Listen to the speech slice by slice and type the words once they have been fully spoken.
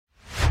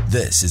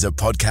This is a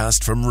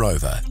podcast from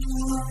Rover.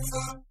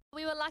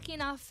 We were lucky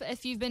enough,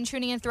 if you've been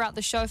tuning in throughout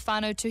the show,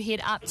 whānau, to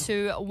head up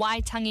to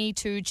Waitangi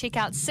to check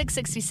out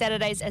 660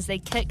 Saturdays as they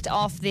kicked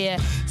off their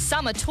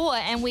summer tour.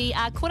 And we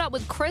caught up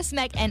with Chris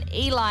Mack and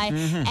Eli.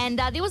 And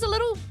there was a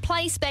little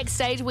place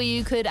backstage where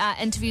you could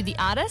interview the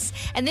artists.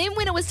 And then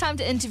when it was time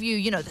to interview,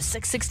 the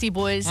 660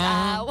 boys,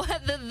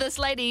 this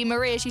lady,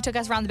 Maria, she took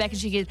us around the back and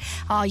she goes,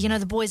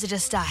 the boys are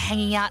just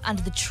hanging out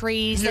under the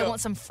trees. They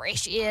want some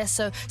fresh air.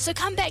 So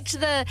come back to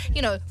the,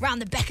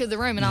 round the back of the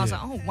room. And I was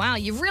like, oh, wow,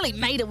 you really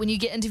made it when you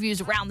get interviews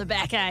around the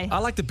back, eh? I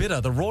like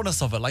the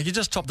rawness of it. Like, you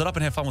just chopped it up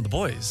and had fun with the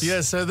boys. Yeah,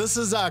 so this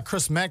is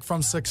Chris Mack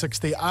from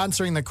 660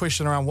 answering the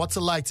question around what's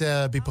it like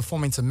to be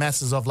performing to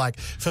masses of like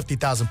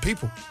 50,000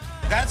 people.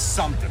 That's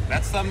something.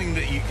 That's something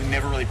that you can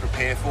never really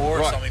prepare for.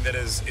 Right. Something that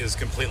is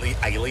completely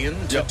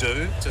alien to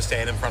do, to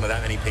stand in front of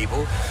that many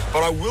people.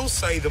 But I will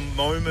say the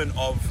moment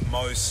of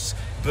most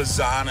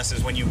bizarreness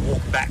is when you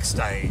walk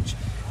backstage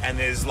and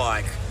there's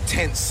like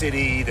tent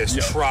city, there's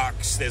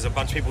trucks, there's a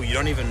bunch of people you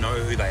don't even know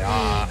who they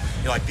are.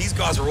 You're like, these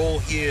guys are all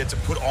here to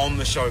put on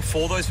the show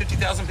for those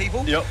 50,000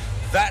 people.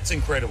 That's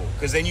incredible,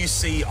 because then you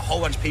see a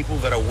whole bunch of people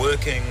that are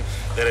working,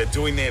 that are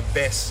doing their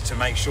best to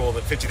make sure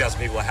that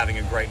 50,000 people are having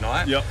a great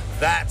night.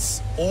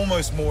 That's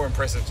almost more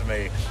impressive to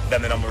me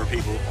than the number of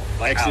people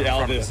like actually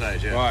out in front of the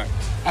stage. Right.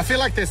 I feel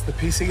like that's the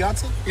PC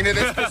answer.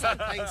 That's Chris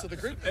playing to the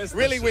group.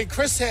 Really, when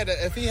Chris had it,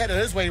 if he had it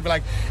his way, he'd be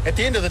like, at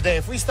the end of the day,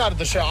 if we started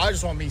the show, I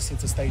just want me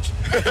centre stage.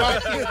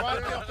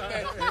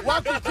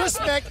 Welcome Chris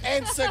Mack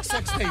and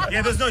 660.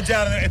 Yeah, there's no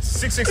doubt in it. It's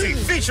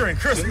 660 featuring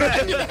Chris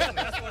Mack.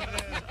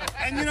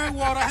 And you know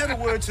what? I had a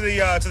word to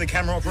the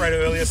camera operator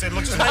earlier. Said,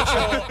 look, just make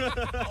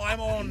sure I'm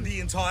on the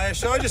entire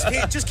show.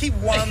 Just keep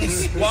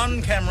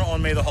one camera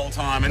on me the whole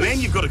time, and then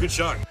you've got a good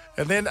show.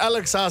 And then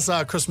Alex asked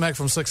Chris Mack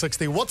from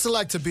 660, what's it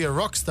like to be a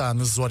rock star? And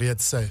this is what he had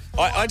to say.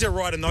 I did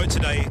write a note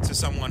today to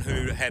someone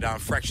who had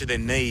fractured their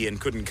knee and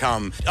couldn't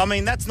come. I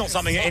mean, that's not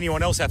something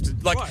anyone else have to...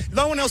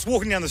 no one else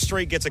walking down the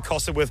street gets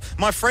accosted with,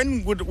 my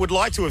friend would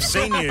like to have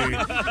seen you.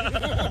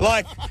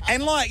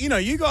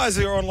 You guys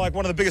are on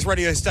one of the biggest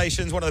radio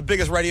stations, one of the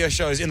biggest radio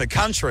shows in the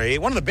country,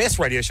 one of the best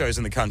radio shows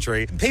in the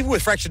country. People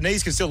with fractured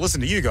knees can still listen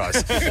to you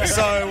guys.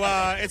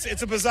 So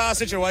it's a bizarre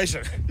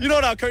situation. You know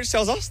what our coach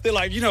tells us? They're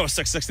like,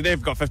 660,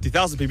 they've got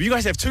 50,000 people. You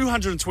guys have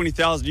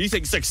 220,000. You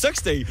think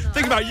 660?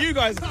 Think about you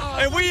guys.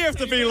 And we have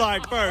to be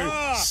like,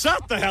 bro,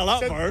 shut the hell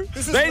up, bro.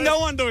 There ain't no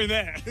one doing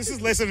that. This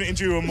is less of an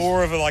interview and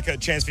more of a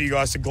chance for you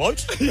guys to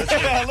gloat.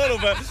 Yeah, a little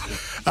bit.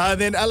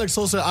 Then Alex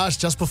also asked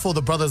just before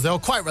the brothers, they were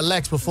quite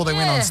relaxed before they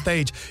went on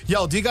stage.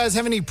 Yo, do you guys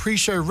have any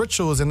pre-show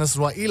rituals? And this is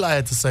what Eli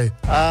had to say.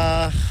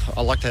 I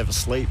like to have a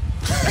sleep.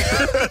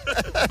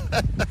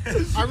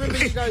 I remember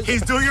you guys...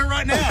 He's doing it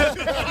right now.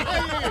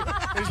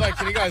 He's like,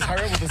 can you guys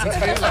hurry up with this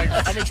interview?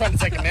 I've been trying to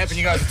take a nap and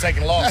you guys are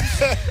taking long.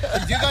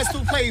 Do you guys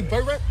still play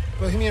Bo Rap,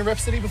 Bohemian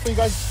Rhapsody, before you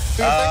guys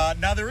do your thing?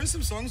 Now, there is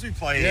some songs we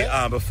play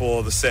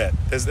before the set.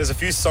 There's a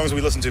few songs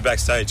we listen to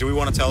backstage. Do we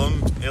want to tell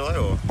them, Eli?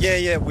 Or?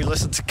 Yeah, we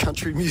listen to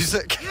country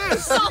music.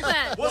 Stop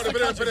it! What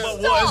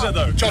is it,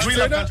 though? Josh, we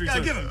love country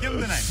too. Give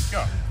him the name.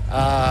 Go.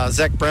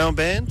 Zach Brown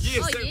Band.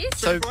 Yes.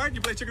 So, Fried?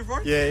 You play Chicken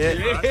Fried?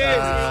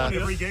 Yeah.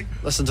 Every gig.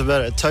 Listen to a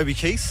bit of Toby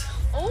Keith.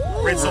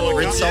 Ooh. Red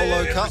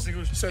Solo Cup.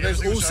 So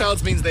those all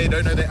sounds means they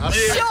don't know that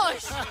artist.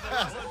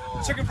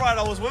 Josh! Chicken Fried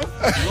I was with.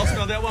 You lost me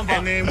on that one.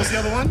 And then what's the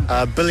other one?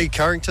 Billy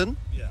Currington.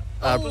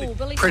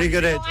 Billy pretty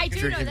good at I do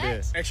know drinking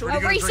beer. that.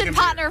 A recent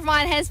partner of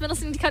mine has been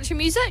listening to country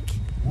music.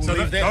 So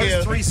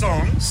those three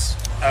songs,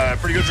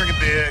 Pretty Good Drinking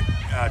Beer,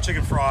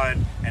 Chicken Fried,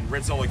 and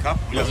Red Solo Cup,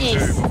 we listen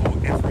to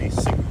before every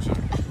single show.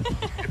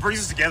 It brings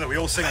us together. We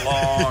all sing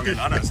along, and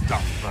I know it's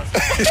dumb, but...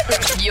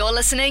 You're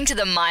listening to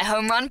the My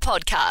Home Run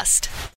podcast.